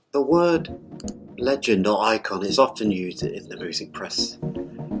The word legend or icon is often used in the music press.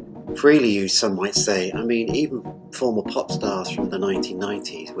 Freely used, some might say. I mean, even former pop stars from the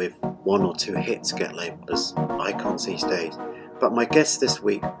 1990s with one or two hits get labelled as icons these days. But my guest this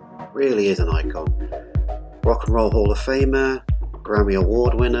week really is an icon. Rock and Roll Hall of Famer, Grammy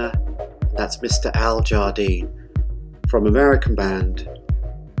Award winner, that's Mr. Al Jardine from American band,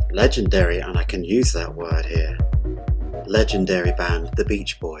 legendary, and I can use that word here, legendary band, the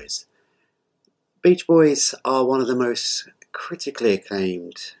Beach Boys. Beach Boys are one of the most critically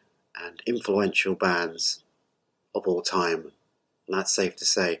acclaimed and influential bands of all time, and that's safe to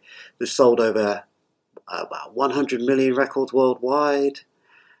say. They've sold over about 100 million records worldwide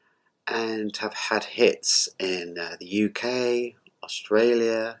and have had hits in the UK,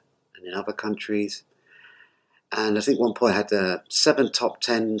 Australia, and in other countries. And I think one point had 7 top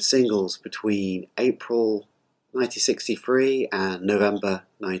 10 singles between April 1963 and November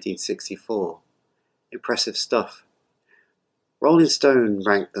 1964. Impressive stuff. Rolling Stone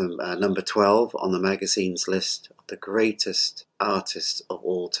ranked them number 12 on the magazine's list of the greatest artists of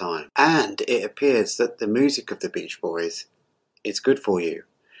all time. And it appears that the music of the Beach Boys is good for you.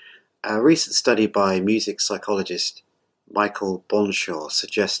 A recent study by music psychologist Michael Bonshaw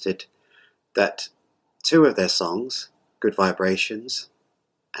suggested that 2 of their songs, Good Vibrations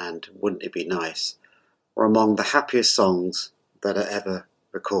and Wouldn't It Be Nice, were among the happiest songs that are ever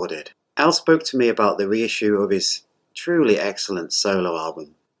recorded. Al spoke to me about the reissue of his truly excellent solo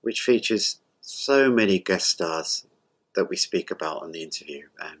album, which features so many guest stars that we speak about in the interview.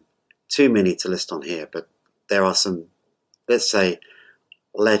 Too many to list on here, but there are some, let's say,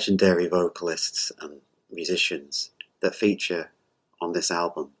 legendary vocalists and musicians that feature on this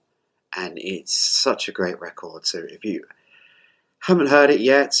album. And it's such a great record. So if you haven't heard it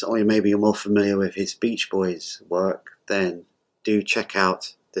yet, or maybe you're more familiar with his Beach Boys work, then do check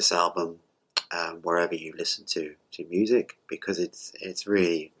out this album wherever you listen to music, because it's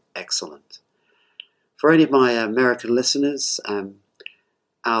really excellent. For any of my American listeners,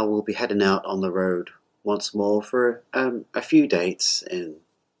 Al will be heading out on the road once more for a few dates in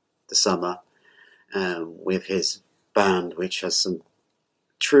the summer with his band, which has some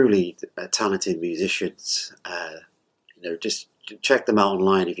truly talented musicians. Just check them out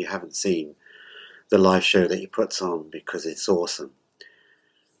online if you haven't seen the live show that he puts on, because it's awesome.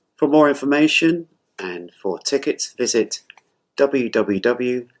 For more information and for tickets, visit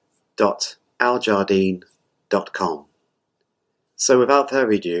www.aljardine.com. So without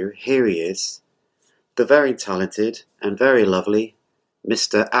further ado, here he is, the very talented and very lovely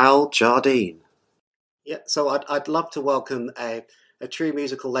Mr. Al Jardine. Yeah, so I'd love to welcome a true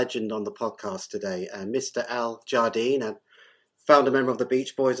musical legend on the podcast today, Mr. Al Jardine, a founder member of the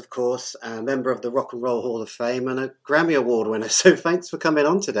Beach Boys, of course, a member of the Rock and Roll Hall of Fame, and a Grammy Award winner. So thanks for coming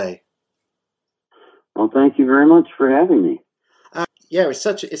on today. Well, thank you very much for having me. Yeah, it's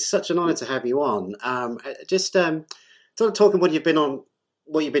such an honour to have you on. Sort of talking what you've been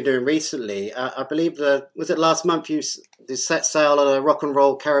doing recently. I believe was it last month you set sail on a Rock and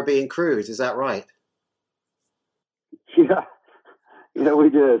Roll Caribbean cruise? Is that right? Yeah,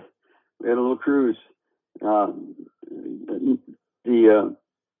 we did. We had a little cruise.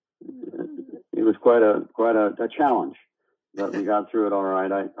 It was quite a challenge, but we got through it all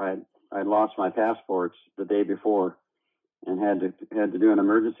right. I lost my passports the day before, and had to do an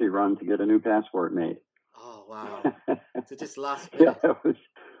emergency run to get a new passport made. Oh wow! So just last minute. Yeah, we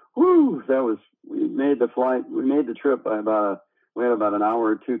made the flight. We made the trip by we had about an hour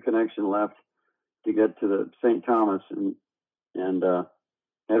or two connection left to get to the St. Thomas, and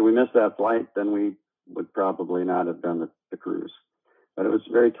had we missed that flight, then we would probably not have done the cruise. But it was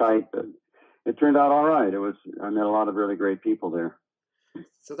very tight, but it turned out all right. I met a lot of really great people there.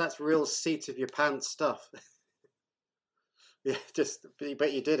 So that's real seat of your pants stuff. Yeah,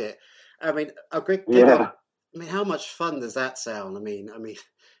 but you did it. I mean, how much fun does that sound? I mean,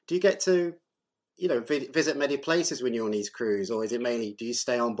 do you get to, visit many places when you're on these cruises, or is it mainly, do you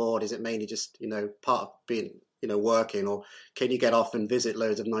stay on board? Is it mainly just, part of being, working, or can you get off and visit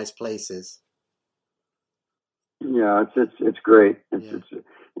loads of nice places? Yeah, it's great.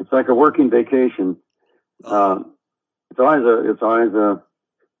 It's like a working vacation. It's always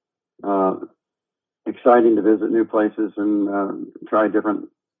exciting to visit new places and try different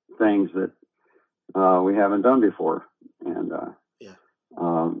things that we haven't done before. And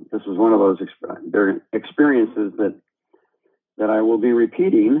this was one of those experiences that I will be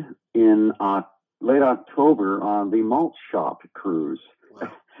repeating in late October on the Malt Shop cruise,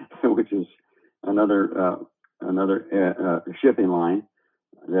 wow. Which is another shipping line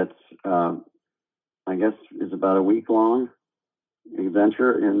that's I guess is about a week long,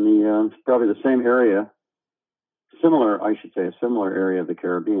 adventure in the probably the same area, similar, I should say, a similar area of the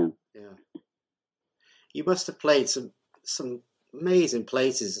Caribbean. Yeah, you must have played some amazing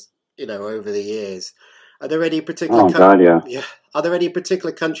places, over the years. Are there any particular? Oh God, yeah. Yeah. Are there any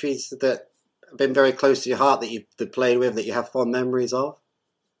particular countries that have been very close to your heart that you've played with that you have fond memories of?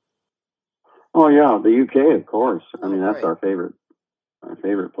 Oh yeah, the UK, of course. I mean, that's great. our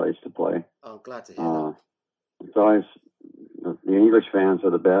favorite place to play. Oh, glad to hear that. It's always the English fans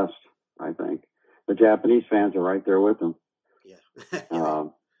are the best. I think the Japanese fans are right there with them. Yeah.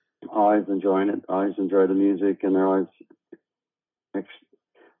 Always enjoying it. Always enjoy the music, and they're always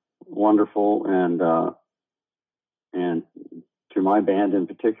wonderful. And to my band in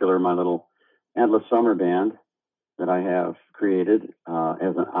particular, my little Endless Summer band that I have created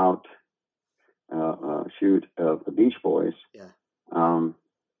as an shoot of the Beach Boys. Yeah.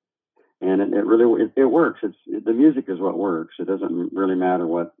 And it really works. The music is what works. It doesn't really matter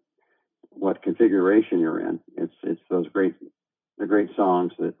what configuration you're in. It's those great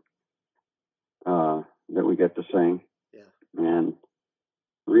songs that we get to sing. Yeah. And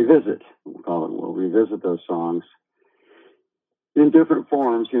revisit. We'll revisit those songs in different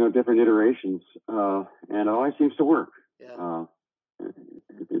forms, different iterations, and it always seems to work. Yeah.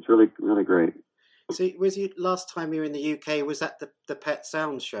 It's really, really great. So, was you last time you were in the UK? Was that the Pet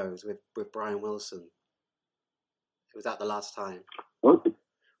Sounds shows with Brian Wilson? Was that the last time?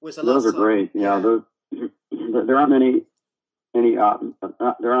 Those are great. Yeah, there aren't many. There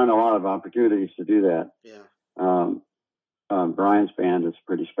aren't a lot of opportunities to do that. Yeah. Brian's band is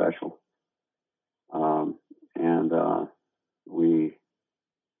pretty special, and we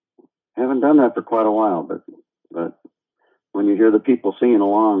haven't done that for quite a while. But when you hear the people singing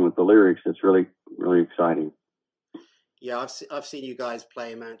along with the lyrics, it's really, really exciting. Yeah, I've seen you guys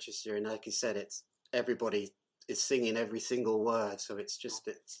play in Manchester, and like you said, everybody is singing every single word, so it's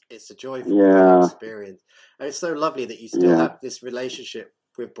a joyful experience. And it's so lovely that you still have this relationship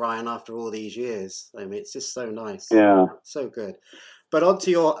with Brian after all these years. I mean, it's just so nice. Yeah, so good. But I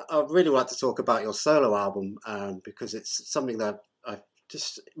really like to talk about your solo album because it's something that I've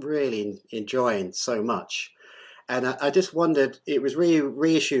just really enjoying so much. And I just wondered, it was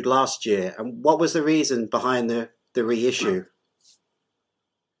reissued last year, and what was the reason behind the reissue?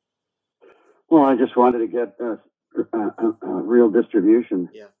 Well, I just wanted to get a real distribution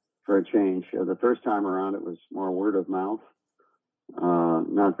for a change. The first time around, it was more word of mouth,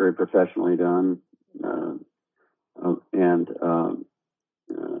 not very professionally done, and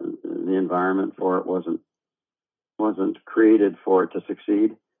the environment for it wasn't created for it to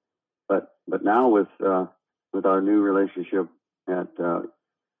succeed. But now with our new relationship at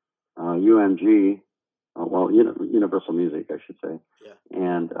UMG. Universal Music, I should say,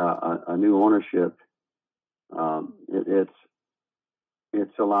 and a new ownership.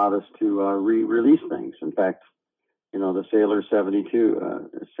 It's allowed us to re-release things. In fact, the Sailor 72,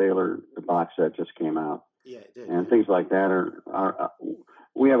 the box set just came out, it did, and things like that are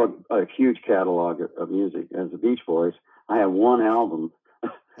we have a huge catalog of music. As the Beach Boys, I have one album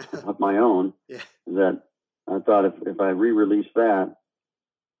of my own that I thought if I re-release that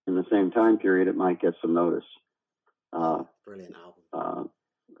in the same time period, it might get some notice. Brilliant album.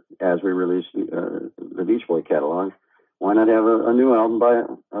 As we release the Beach Boy catalog, why not have a new album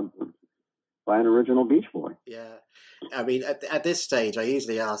by an original Beach Boy? Yeah, I mean, at this stage, I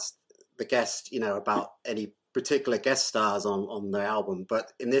usually ask the guest, about any particular guest stars on the album,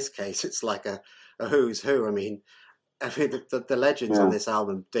 but in this case, it's like a who's who. I mean, the legends on this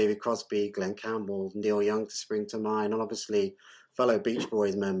album: David Crosby, Glenn Campbell, Neil Young to spring to mind, and obviously fellow Beach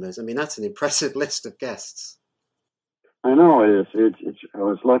Boys members. I mean, that's an impressive list of guests. I know it is. I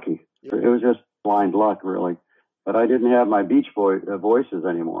was lucky. Yeah. It was just blind luck, really. But I didn't have my Beach Boy voices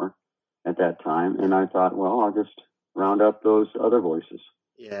anymore at that time, and I thought, well, I'll just round up those other voices.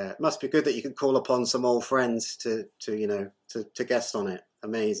 Yeah, it must be good that you could call upon some old friends to guest on it.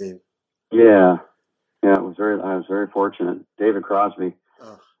 Amazing. Yeah. I was very fortunate. David Crosby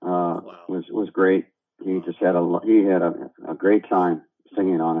was great. He just had a great time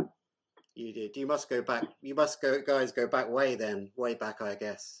singing on it. You did. You must go back. Guys go back way back, I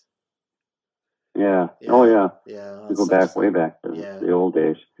guess. Yeah. Oh yeah. Yeah. We go back way back to the old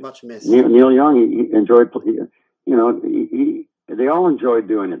days. Much missed. Neil Young, he enjoyed. They all enjoyed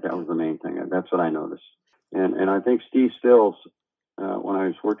doing it. That was the main thing. That's what I noticed. And I think Steve Stills, when I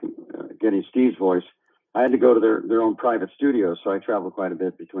was working getting Steve's voice, I had to go to their own private studios, so I traveled quite a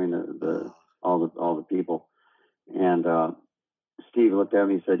bit between all the people. And Steve looked at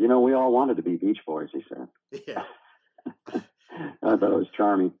me and said, "We all wanted to be Beach Boys," he said. Yeah. I thought it was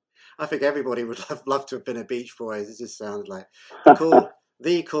charming. I think everybody would love to have been a Beach Boys. It just sounds like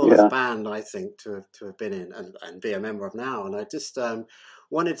the coolest band, I think, to have been in and be a member of now. And I just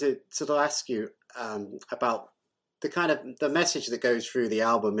wanted to sort of ask you about the kind of the message that goes through the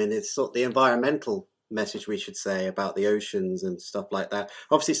album, and it's sort of the environmental message, we should say, about the oceans and stuff like that.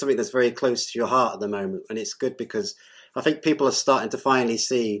 Obviously something that's very close to your heart at the moment, and it's good because I think people are starting to finally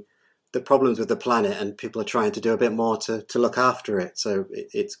see the problems with the planet, and people are trying to do a bit more to look after it. So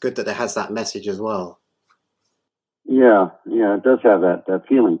it's good that it has that message as well. Yeah, it does have that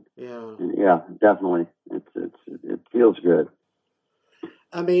feeling. Yeah, definitely. It feels good.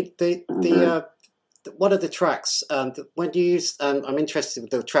 I mean, the one of the tracks when you use, I'm interested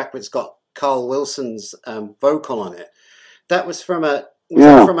with the track that's got Carl Wilson's vocal on it. That was from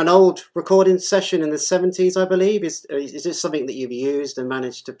from an old recording session in the 70s, I believe. Is this something that you've used and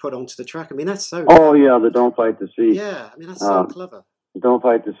managed to put onto the track? I mean, that's so. Oh yeah, the "Don't Fight the Sea." Yeah, I mean that's so clever. "Don't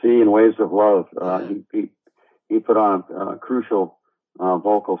Fight the Sea" and "Waves of Love." He put on crucial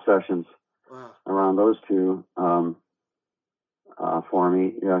vocal sessions around those two for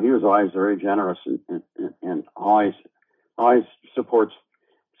me. You know, he was always very generous and always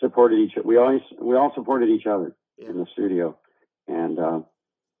supported each. We all supported each other in the studio, and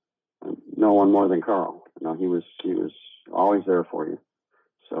no one more than Carl. You know, he was always there for you.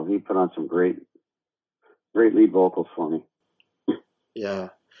 So he put on some great lead vocals for me. Yeah.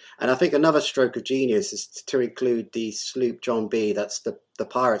 And I think another stroke of genius is to include the Sloop John B. That's the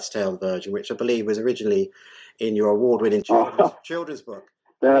Pirate's Tale version, which I believe was originally in your award-winning children's book.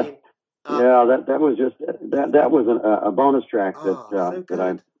 That was just that was a bonus track that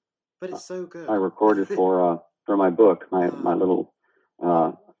I. But it's so good. I recorded for my book, my little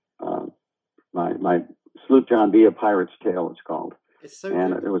my Sloop John B. A Pirate's Tale. It's called. It's so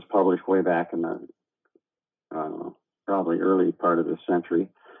and good. It was published way back in the probably early part of the century.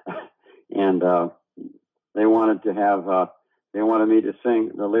 And they wanted me to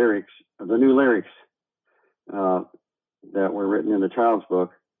sing the new lyrics that were written in the child's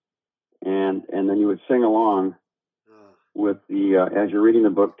book, and then you would sing along with the as you're reading the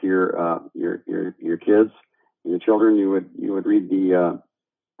book to your kids, your children. You would read the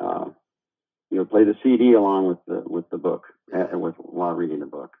you would play the CD along with the book while reading the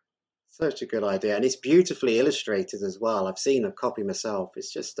book. Such a good idea, and it's beautifully illustrated as well. I've seen a copy myself. It's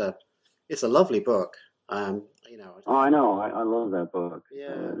just it's a lovely book. You know. Oh, I know. I love that book.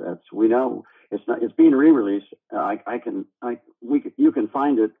 Yeah. We know it's being re-released. You can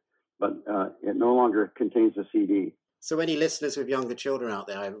find it, but it no longer contains the CD. So any listeners with younger children out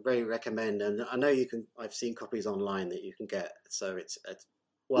there, I very recommend, and I know I've seen copies online that you can get, so it's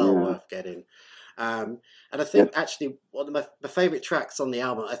well worth getting. And I think actually one of my favourite tracks on the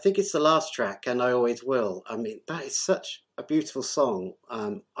album, I think it's the last track, "And I Always Will." I mean, that is such a beautiful song.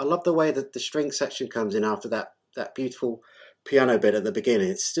 I love the way that the string section comes in after that beautiful piano bit at the beginning.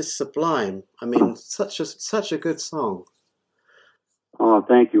 It's just sublime. I mean, such a good song. Oh,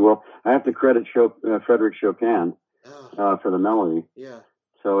 thank you. Well, I have to credit Frédéric Chopin for the melody. Yeah.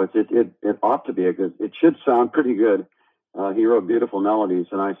 So it ought to be it should sound pretty good. He wrote beautiful melodies,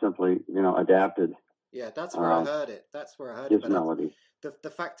 and I simply, adapted. Yeah, that's where I heard it. His melody.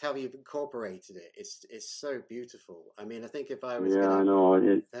 The fact how you've incorporated it, it's so beautiful. I mean, I think if I was I know.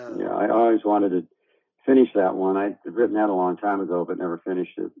 I always wanted to finish that one. I'd written that a long time ago, but never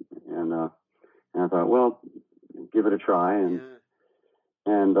finished it. And I thought, well, give it a try,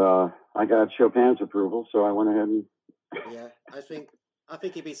 and I got Chopin's approval, so I went ahead and. Yeah, I think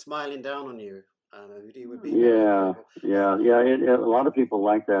he'd be smiling down on you. He would be. Yeah. A lot of people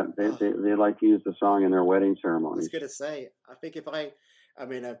like that. They like to use the song in their wedding ceremonies. I was going to say, I think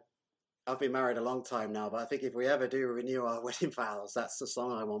I've been married a long time now, but I think if we ever do renew our wedding vows, that's the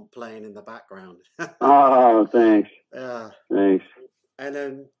song I want playing in the background. Oh, thanks. Yeah. Thanks.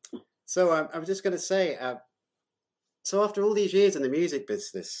 And so I was just going to say, so after all these years in the music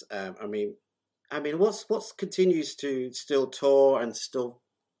business, I mean, what's continues to still tour and still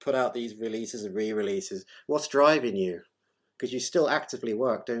put out these releases and re-releases? What's driving you? Because you still actively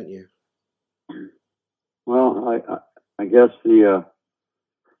work, don't you? Well, I guess I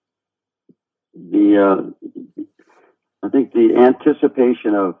think the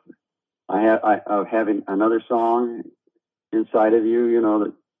anticipation of having another song inside of you,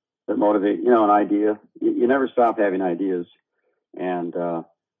 that motivate, an idea. You never stop having ideas, and so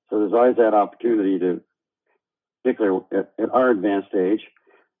there's always that opportunity to, particularly at our advanced age,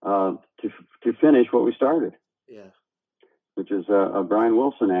 to finish what we started. Yeah. Which is a Brian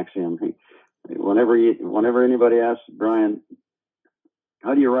Wilson axiom. Whenever anybody asks Brian,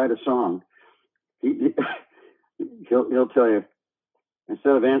 how do you write a song? He'll tell you,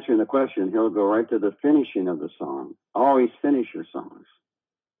 instead of answering the question, he'll go right to the finishing of the song. Always finish your songs.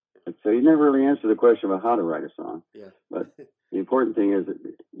 And so he never really answered the question about how to write a song. Yeah. But the important thing is that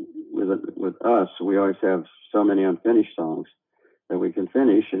with us, we always have so many unfinished songs that we can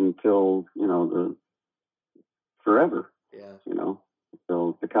finish until, the forever. Yeah.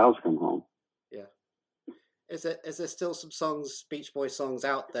 Until the cows come home. Yeah. Is there still some songs, Beach Boys songs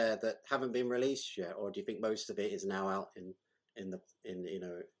out there that haven't been released yet, or do you think most of it is now out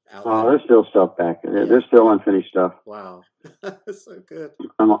out there? There's still stuff back there. Yeah. There's still unfinished stuff. Wow. So good.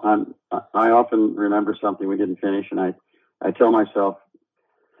 I often remember something we didn't finish, and I tell myself,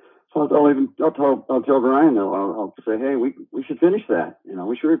 so I'll tell Brian, I'll say, hey, we should finish that.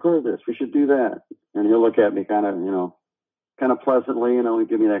 We should record this. We should do that. And he'll look at me kind of pleasantly, and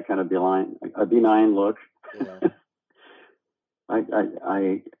give me that kind of benign look. Yeah.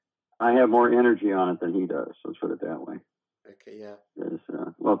 I have more energy on it than he does. Let's put it that way. Okay. Yeah. In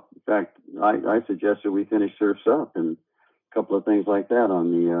fact, I suggested we finish Surf's Up and a couple of things like that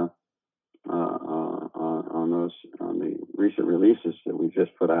on the recent releases that we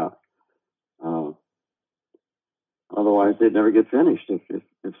just put out. Otherwise, they'd never get finished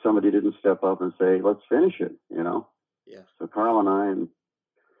if somebody didn't step up and say, "Let's finish it." Yeah. So Carl and I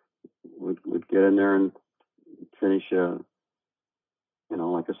would get in there and finish,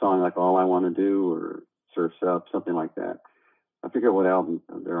 like a song like "All I Want to Do" or "Surf's Up," something like that. I forget what album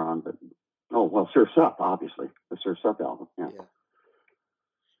they're on, but "Surf's Up," obviously, the Surf's Up album. Yeah.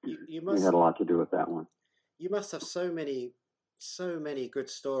 You we had a lot to do with that one. You must have so many good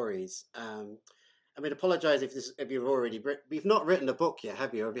stories. Apologize if you've already you've not written a book yet,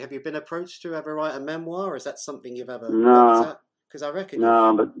 have you? Have you been approached to ever write a memoir, or is that something you've ever looked at? Because I reckon.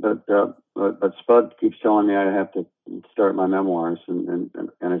 No, but Spud keeps telling me I have to start my memoirs, and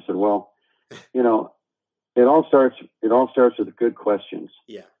I said, well, it all starts with good questions.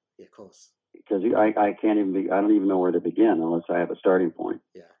 Yeah, of course. Because I don't even know where to begin unless I have a starting point.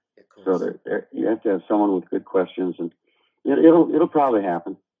 Yeah, of course. So you have to have someone with good questions, and it'll probably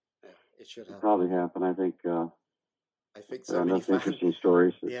happen. Yeah, it should happen. Probably happen. I think so. Many interesting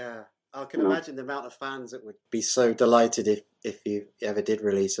stories. Yeah, I can imagine the amount of fans that would be so delighted if you ever did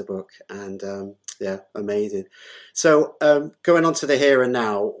release a book. And amazing. So going on to the here and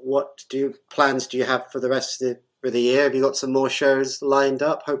now, what plans do you have for the rest of the year? Have you got some more shows lined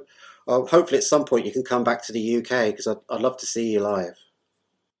up? Hopefully at some point you can come back to the UK, because I'd love to see you live.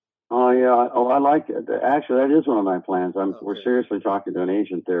 Oh yeah, I like it. Actually, that is one of my plans. We're seriously talking to an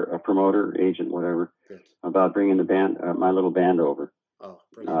agent there, a promoter, agent, whatever, about bringing the band, my little band over. Oh,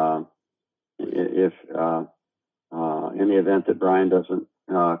 brilliant. If in the event that Brian doesn't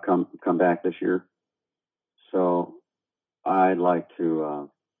come back this year, so I'd like to.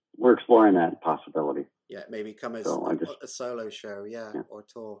 We're exploring that possibility. Yeah, maybe come as a solo show, or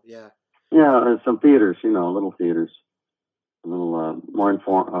tour, yeah. Yeah, some theaters, little theaters, a little more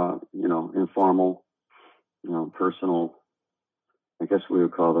informal, personal. I guess we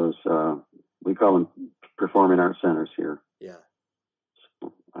would call those. We call them performing arts centers here. Yeah.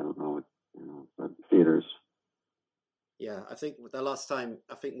 So, I don't know, but theaters. Yeah, I think the last time,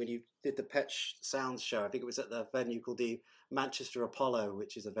 when you did the Petch Sounds show, I think it was at the venue called the Manchester Apollo,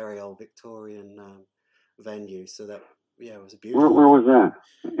 which is a very old Victorian venue. So that, it was a beautiful. Where was that?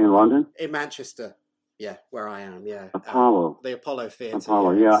 In London? In Manchester. Yeah, where I am. Yeah. Apollo. The Apollo Theatre.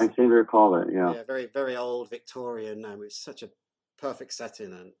 Apollo. Yeah, I seem to recall that. Yeah. Yeah, very, very old Victorian. It was such a perfect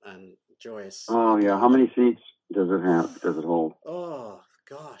setting and joyous. Oh yeah, how many seats does it have? Does it hold? Oh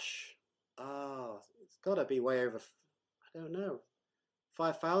gosh. It's got to be way over. I don't know.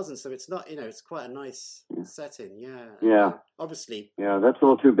 5,000. So it's not. It's quite a nice setting. Yeah. Yeah. Obviously. Yeah, that's a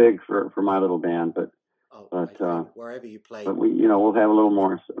little too big for my little band, but wherever you play. But we'll have a little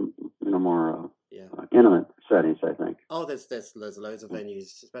more, intimate settings, I think. Oh, there's loads of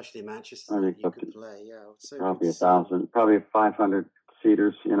venues, especially in Manchester, that you can play. Yeah, so probably 1,000, probably 500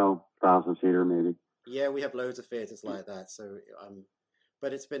 seaters. 1,000 seater maybe. Yeah, we have loads of theatres like that. So,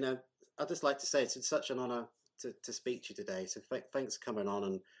 but it's been I'd just like to say it's been such an honour to speak to you today. So thanks for coming on,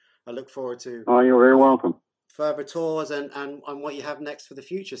 and I look forward to. Oh, you're very welcome. Further tours and what you have next for the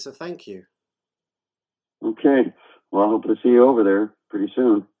future. So thank you. Okay. Well, I hope to see you over there pretty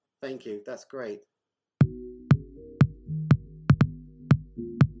soon. Thank you. That's great.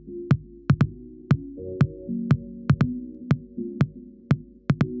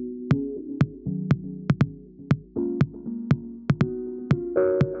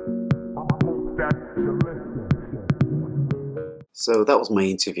 So that was my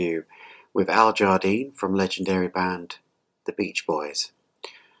interview with Al Jardine from legendary band The Beach Boys.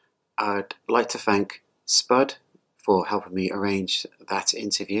 I'd like to thank Spud for helping me arrange that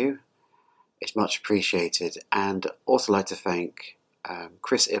interview. It's much appreciated. And also like to thank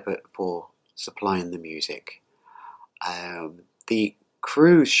Chris Ibbott for supplying the music. The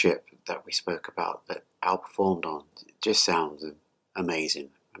cruise ship that we spoke about that Al performed on just sounds amazing.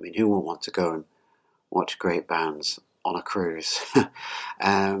 I mean, who wouldn't want to go and watch great bands on a cruise?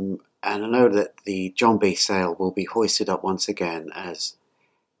 And I know that the John B. sail will be hoisted up once again as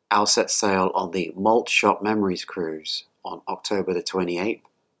Al sets sail on the Malt Shop Memories cruise on October the 28th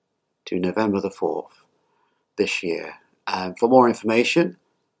to November the 4th this year. For more information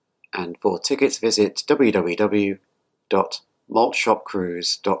and for tickets, visit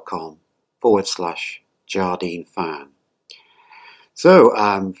www.maltshopcruise.com/Jardine fan. So,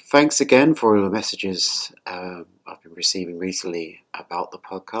 thanks again for all the messages I've been receiving recently about the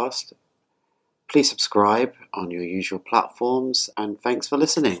podcast. Please subscribe on your usual platforms, and thanks for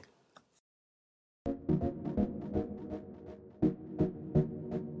listening.